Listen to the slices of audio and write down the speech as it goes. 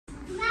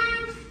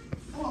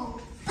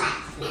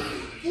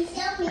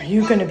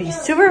you gonna be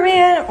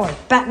Superman or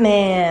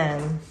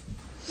Batman?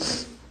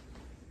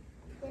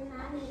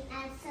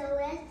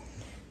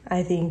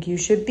 I think you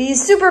should be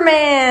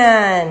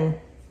Superman.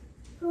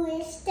 Who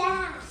is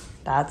that?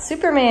 That's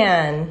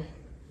Superman.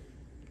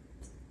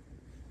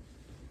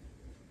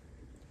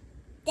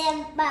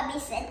 Then Bobby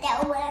said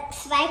that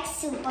looks like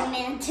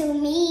Superman to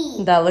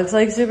me. That looks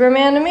like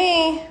Superman to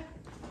me.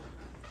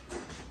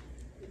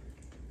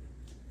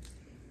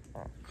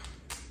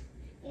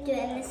 Do you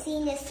ever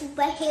seen the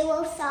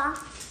superhero song?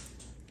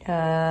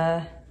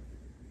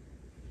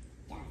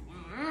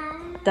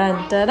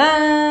 Dun dun dun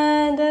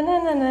dun dun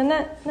dun dun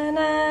dun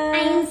dun.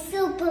 I'm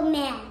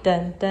Superman.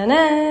 Dun dun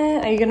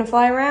dun. Are you gonna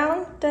fly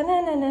around? Dun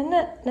dun dun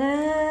dun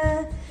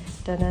dun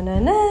dun dun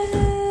dun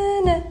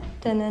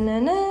dun dun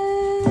dun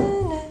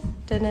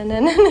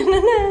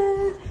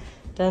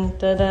dun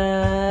dun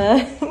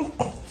dun.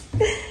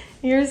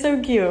 You're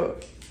so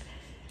cute.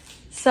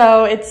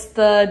 So it's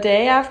the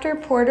day after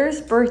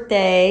Porter's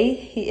birthday.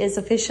 He is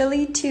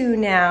officially 2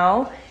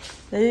 now.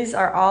 These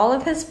are all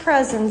of his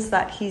presents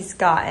that he's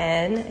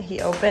gotten. He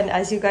opened,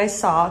 as you guys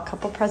saw, a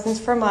couple presents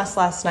from us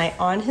last night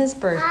on his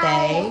birthday.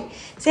 Hi.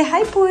 Say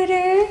hi,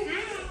 Porter.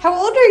 Hi. How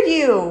old are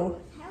you?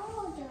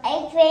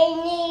 I'm playing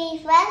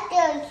with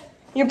tractors.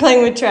 You're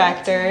playing with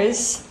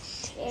tractors.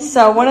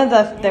 So one of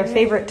their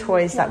favorite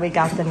toys that we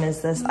got them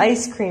is this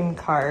ice cream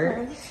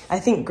cart. I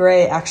think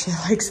Gray actually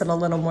likes it a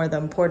little more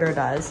than Porter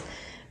does.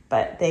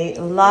 But they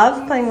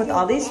love playing with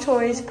all these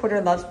toys. Porter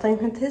loves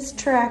playing with his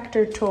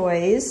tractor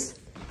toys.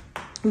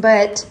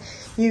 But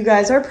you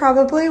guys are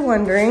probably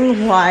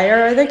wondering, why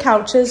are the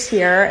couches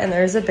here and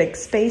there's a big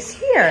space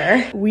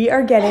here? We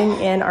are getting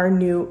in our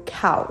new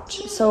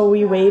couch. So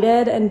we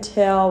waited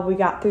until we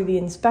got through the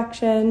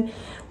inspection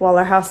while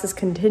our house is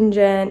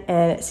contingent,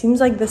 and it seems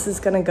like this is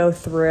gonna go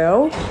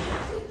through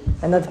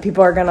and that the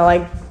people are gonna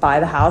like buy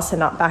the house and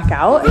not back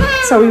out.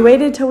 So we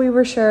waited till we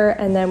were sure,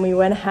 and then we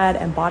went ahead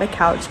and bought a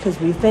couch because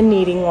we've been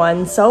needing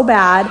one so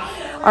bad.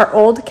 Our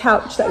old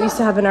couch that we used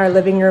to have in our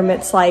living room,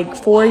 it's like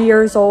 4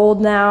 years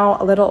old now,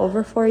 a little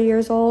over 4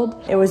 years old.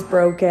 It was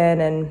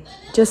broken and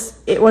just,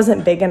 it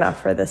wasn't big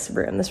enough for this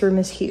room. This room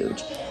is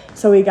huge.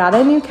 So we got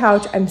a new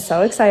couch. I'm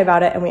so excited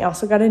about it. And we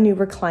also got a new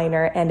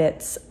recliner, and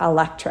it's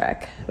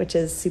electric, which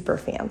is super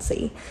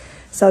fancy.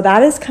 So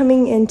that is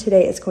coming in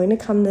today. It's going to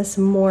come this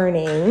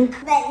morning.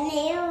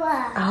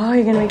 Vanilla. Oh,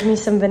 you're gonna make me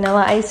some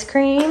vanilla ice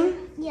cream?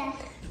 Yes.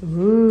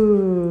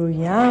 Ooh,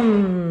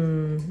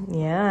 yum.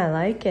 Yeah, I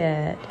like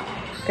it.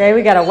 Gray,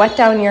 we gotta wet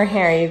down your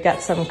hair. You've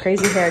got some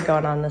crazy hair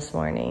going on this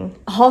morning.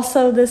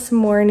 Also this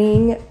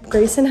morning,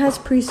 Grayson has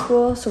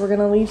preschool, so we're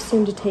gonna leave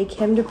soon to take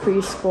him to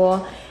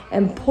preschool.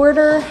 And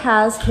Porter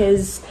has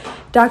his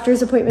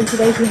doctor's appointment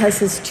today. He has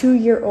his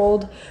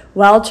 2-year-old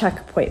well check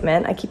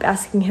appointment. I keep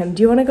asking him,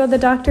 do you wanna go to the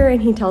doctor?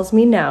 And he tells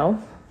me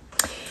no.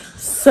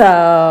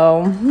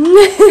 So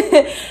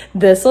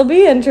this will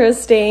be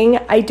interesting.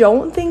 I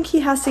don't think he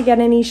has to get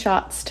any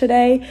shots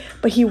today,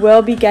 but he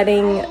will be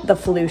getting the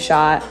flu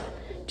shot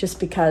just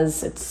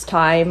because it's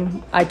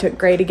time. I took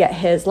Gray to get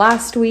his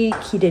last week.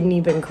 He didn't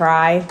even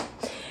cry.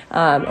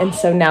 And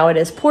so now it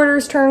is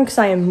Porter's turn because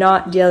I am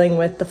not dealing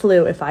with the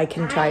flu if I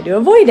can try to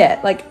avoid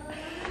it. Like,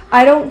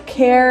 I don't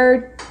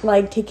care,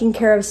 like, taking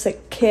care of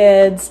sick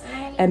kids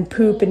and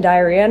poop and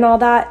diarrhea and all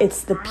that.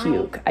 It's the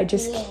puke. I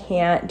just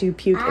can't do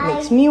puke. It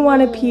makes me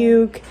want to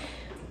puke.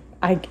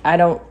 I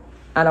don't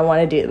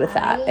want to deal with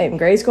that. And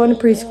Gray's going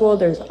to preschool.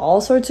 There's all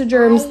sorts of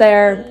germs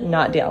there.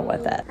 Not dealing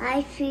with it.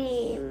 Ice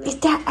cream. Is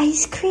that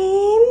ice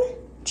cream?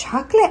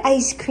 Chocolate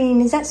ice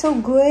cream. Is that so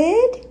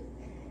good?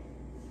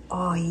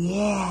 Oh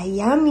yeah,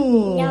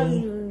 yummy.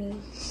 Yummy.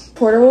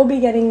 Porter will be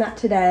getting that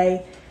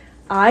today.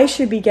 I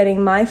should be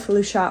getting my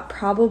flu shot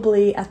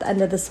probably at the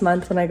end of this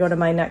month when I go to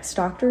my next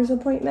doctor's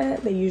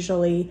appointment. They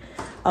usually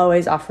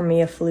always offer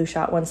me a flu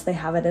shot once they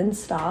have it in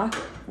stock,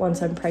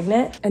 once I'm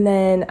pregnant. And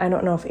then I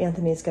don't know if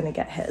Anthony's gonna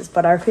get his,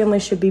 but our family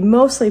should be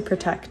mostly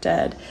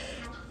protected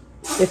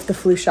if the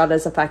flu shot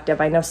is effective.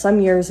 I know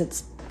some years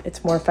it's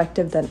more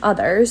effective than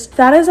others.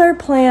 That is our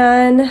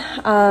plan.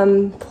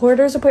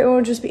 Porter's appointment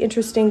will just be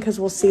interesting because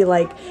we'll see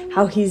like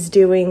how he's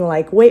doing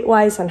like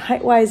weight-wise and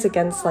height-wise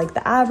against like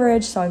the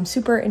average. So I'm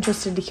super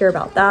interested to hear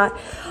about that.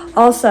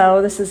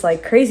 Also, this is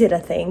like crazy to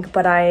think,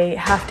 but I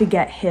have to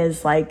get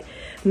his like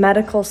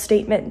medical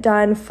statement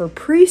done for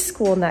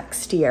preschool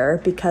next year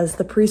because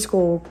the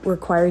preschool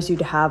requires you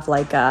to have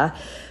like a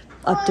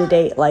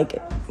up-to-date like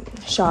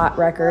shot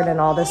record and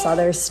all this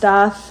other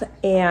stuff,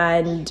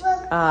 and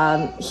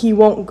he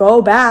won't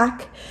go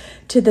back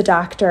to the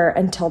doctor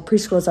until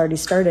preschool has already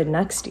started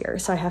next year.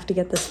 So I have to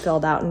get this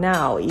filled out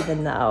now,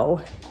 even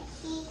though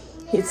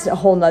it's a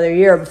whole nother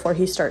year before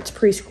he starts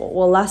preschool.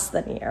 Well, less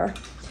than a year.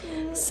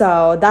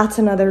 So that's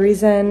another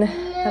reason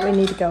that we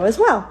need to go as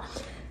well.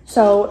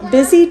 So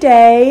busy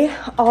day.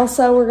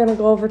 Also, we're gonna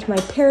go over to my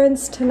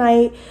parents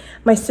tonight.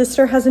 My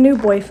sister has a new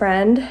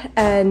boyfriend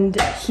and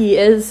he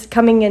is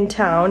coming in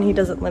town. He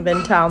doesn't live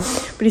in town,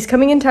 but he's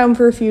coming in town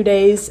for a few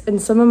days,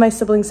 and some of my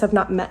siblings have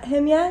not met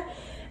him yet.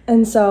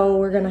 And so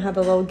we're gonna have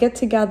a little get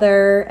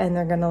together and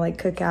they're gonna like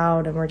cook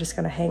out and we're just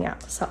gonna hang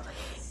out. So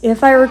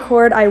If I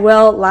record, I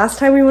will. Last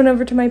time we went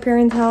over to my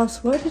parents'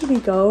 house, what did we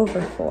go over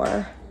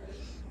for?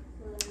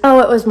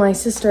 Oh, it was my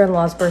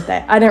sister-in-law's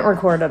birthday. I didn't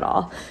record at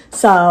all.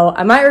 So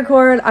I might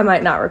record, I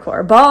might not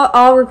record. But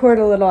I'll record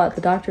a little at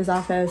the doctor's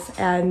office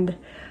and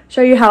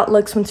show you how it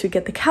looks once we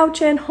get the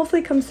couch in.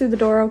 Hopefully it comes through the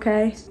door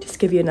okay. Just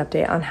give you an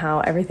update on how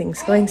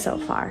everything's going so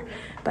far.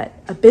 But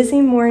a busy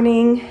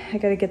morning. I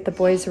gotta get the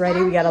boys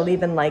ready. We gotta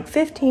leave in like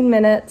 15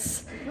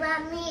 minutes.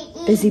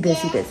 Busy,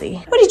 busy, busy.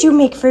 What did you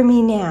make for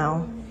me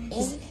now?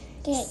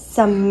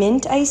 Some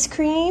mint ice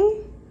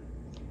cream?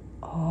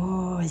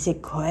 Oh, is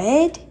it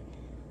good?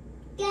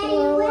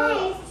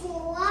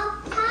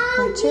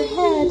 What's your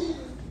head?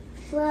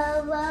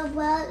 Row, row,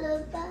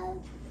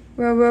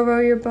 row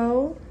your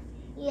boat?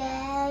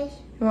 Yes.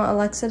 You want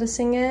Alexa to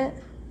sing it?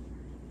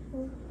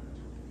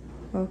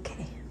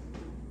 Okay.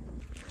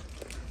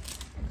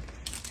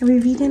 Are we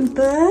reading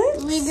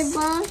books? Read the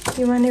book?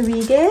 You want to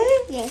read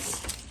it? Yes.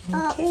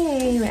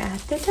 Okay, we're at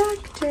the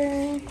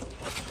doctor.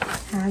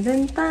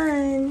 Having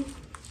fun.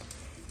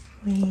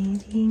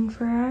 Waiting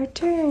for our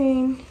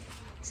turn.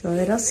 He's a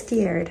little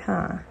scared,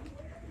 huh?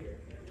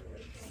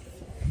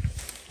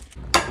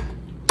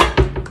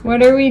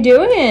 What are we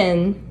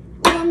doing?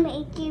 I'm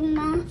making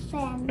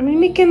muffins. Are we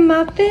making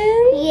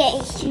muffins?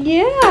 Yes.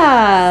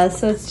 Yeah,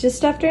 so it's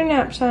just after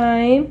nap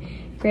time.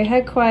 Gray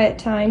had quiet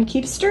time.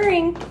 Keep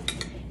stirring.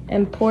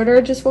 And Porter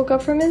just woke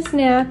up from his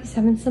nap. He's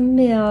having some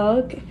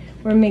milk.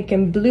 We're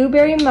making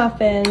blueberry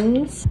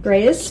muffins.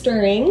 Gray is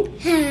stirring.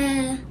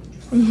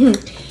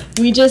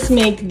 We just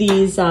make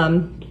these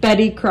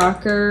Betty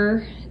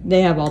Crocker.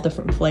 They have all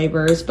different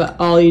flavors, but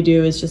all you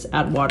do is just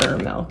add water or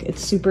milk.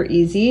 It's super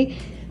easy.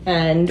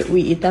 And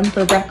we eat them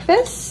for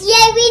breakfast.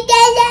 Yeah, we did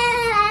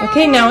it!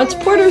 Okay, now it's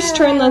Porter's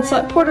turn. Let's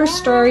let Porter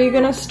stir. Are you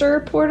gonna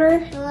stir, Porter?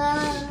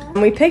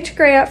 We picked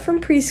Gray up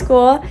from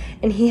preschool,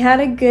 and he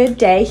had a good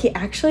day. He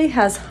actually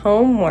has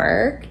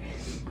homework.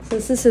 So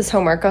this is his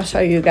homework. I'll show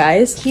you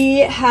guys.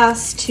 He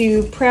has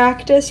to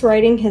practice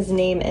writing his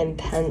name in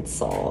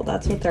pencil.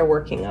 That's what they're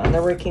working on.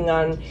 They're working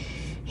on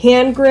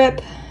hand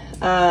grip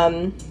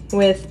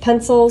with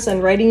pencils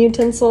and writing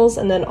utensils,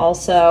 and then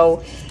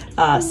also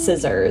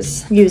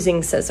scissors,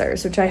 using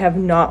scissors, which I have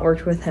not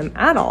worked with him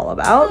at all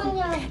about,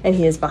 and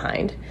he is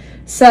behind.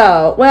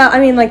 So, well, I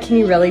mean, like, can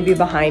you really be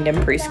behind in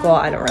preschool?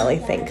 I don't really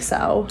think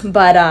so.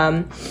 But,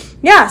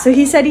 yeah, so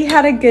he said he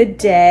had a good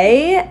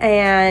day,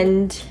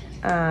 and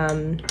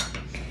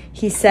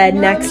he said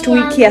next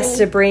week he has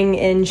to bring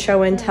in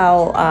show and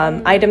tell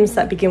items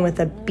that begin with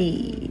a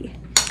B.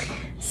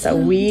 So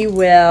we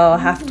will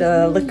have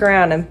to look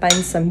around and find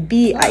some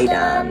B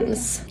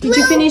items. Did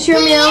you finish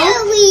your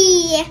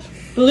meal?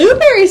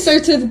 Blueberry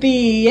starts with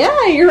B.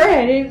 Yeah, you're right.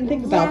 I didn't even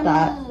think about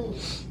that.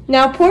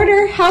 Now,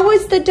 Porter, how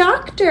was the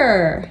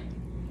doctor?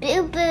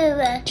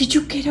 Boo-boo. Did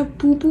you get a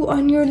boo-boo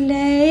on your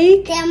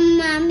leg? The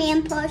mommy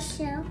and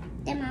Portia.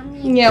 The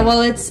mommy. Yeah,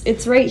 well,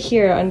 it's right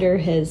here under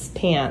his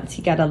pants.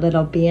 He got a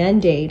little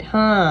Band-Aid,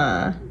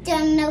 huh?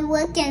 Don't know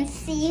what can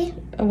see.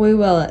 We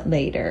will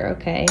later,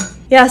 okay?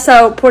 Yeah,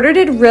 so Porter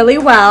did really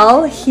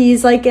well.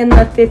 He's like in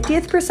the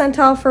 50th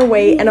percentile for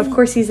weight, and of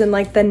course he's in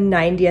like the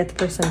 90th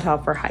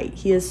percentile for height.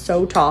 He is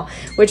so tall,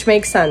 which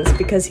makes sense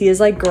because he is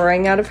like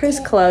growing out of his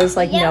clothes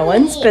like no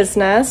one's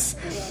business.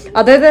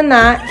 Other than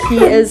that,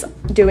 he is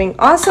doing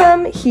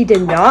awesome. He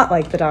did not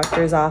like the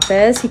doctor's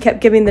office. He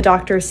kept giving the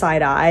doctor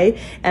side eye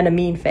and a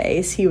mean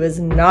face. He was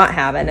not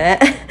having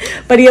it.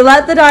 But he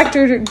let the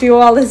doctor do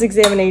all his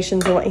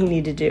examinations and what he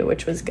needed to do,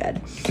 which was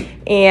good.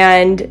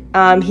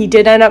 And he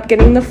did end up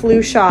getting the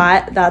flu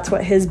shot. That's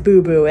what his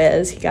boo-boo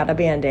is. He got a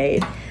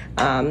Band-Aid.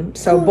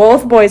 So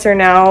both boys are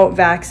now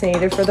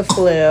vaccinated for the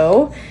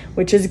flu,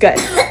 which is good.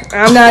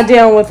 I'm not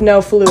dealing with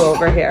no flu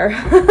over here,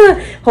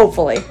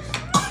 hopefully.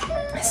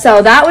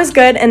 So that was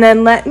good. And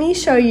then let me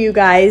show you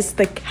guys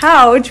the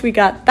couch. We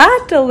got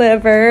that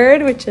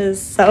delivered, which is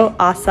so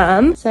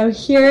awesome. So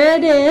here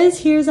it is.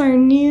 Here's our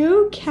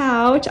new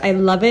couch. I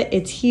love it.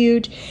 It's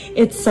huge.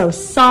 It's so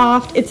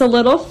soft. It's a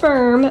little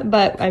firm,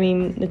 but I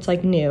mean, it's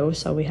like new,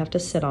 so we have to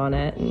sit on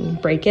it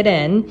and break it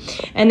in.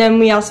 And then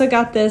we also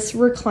got this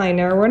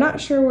recliner. We're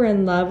not sure we're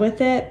in love with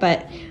it,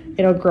 but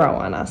it'll grow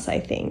on us,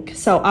 I think.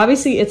 So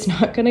obviously it's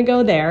not gonna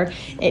go there.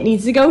 It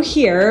needs to go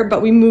here,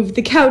 but we moved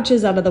the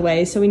couches out of the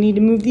way. So we need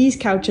to move these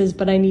couches,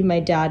 but I need my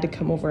dad to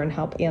come over and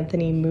help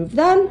Anthony move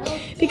them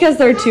because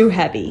they're too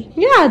heavy.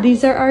 Yeah,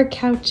 these are our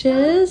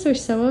couches. We're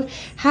so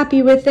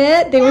happy with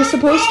it. They were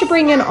supposed to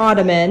bring an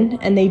ottoman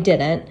and they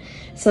didn't.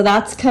 So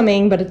that's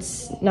coming, but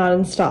it's not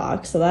in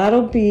stock. So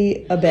that'll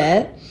be a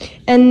bit.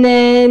 And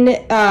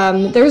then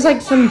there's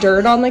like some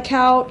dirt on the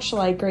couch,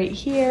 like right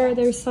here,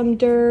 there's some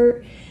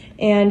dirt.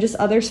 And just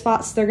other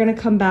spots, they're gonna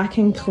come back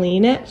and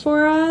clean it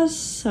for us.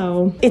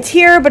 So it's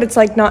here, but it's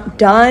like not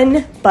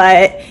done.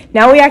 But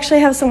now we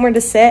actually have somewhere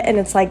to sit and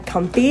it's like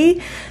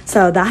comfy.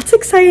 So that's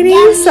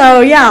exciting.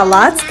 So yeah,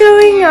 lots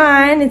going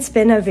on. It's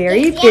been a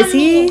very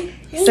busy,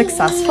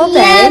 successful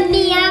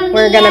day.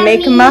 We're gonna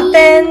make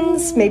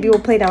muffins. Maybe we'll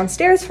play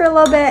downstairs for a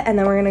little bit. And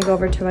then we're gonna go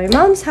over to my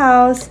mom's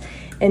house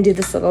and do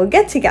this little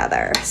get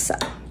together. So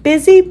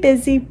Busy,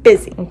 busy,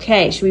 busy.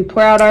 Okay, should we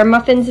pour out our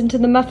muffins into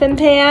the muffin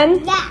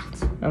pan? Yeah.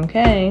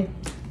 Okay.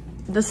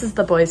 This is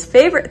the boys'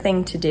 favorite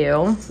thing to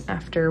do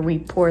after we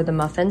pour the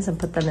muffins and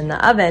put them in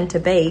the oven to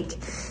bake,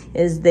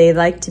 is they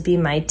like to be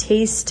my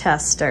taste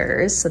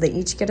testers. So they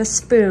each get a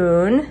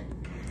spoon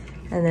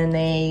and then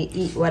they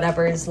eat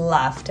whatever is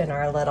left in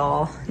our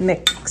little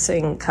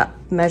mixing cup,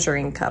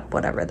 measuring cup,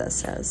 whatever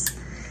this is.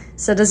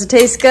 So does it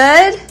taste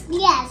good?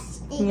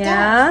 Yes, it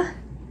Yeah? does.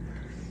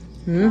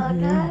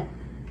 Mm-hmm.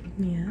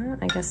 Yeah,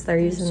 I guess they're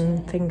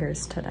using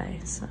fingers today,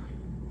 so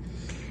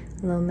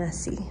a little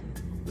messy.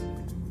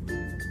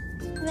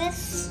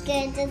 Let's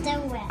get it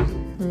away.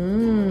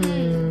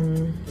 Mmm.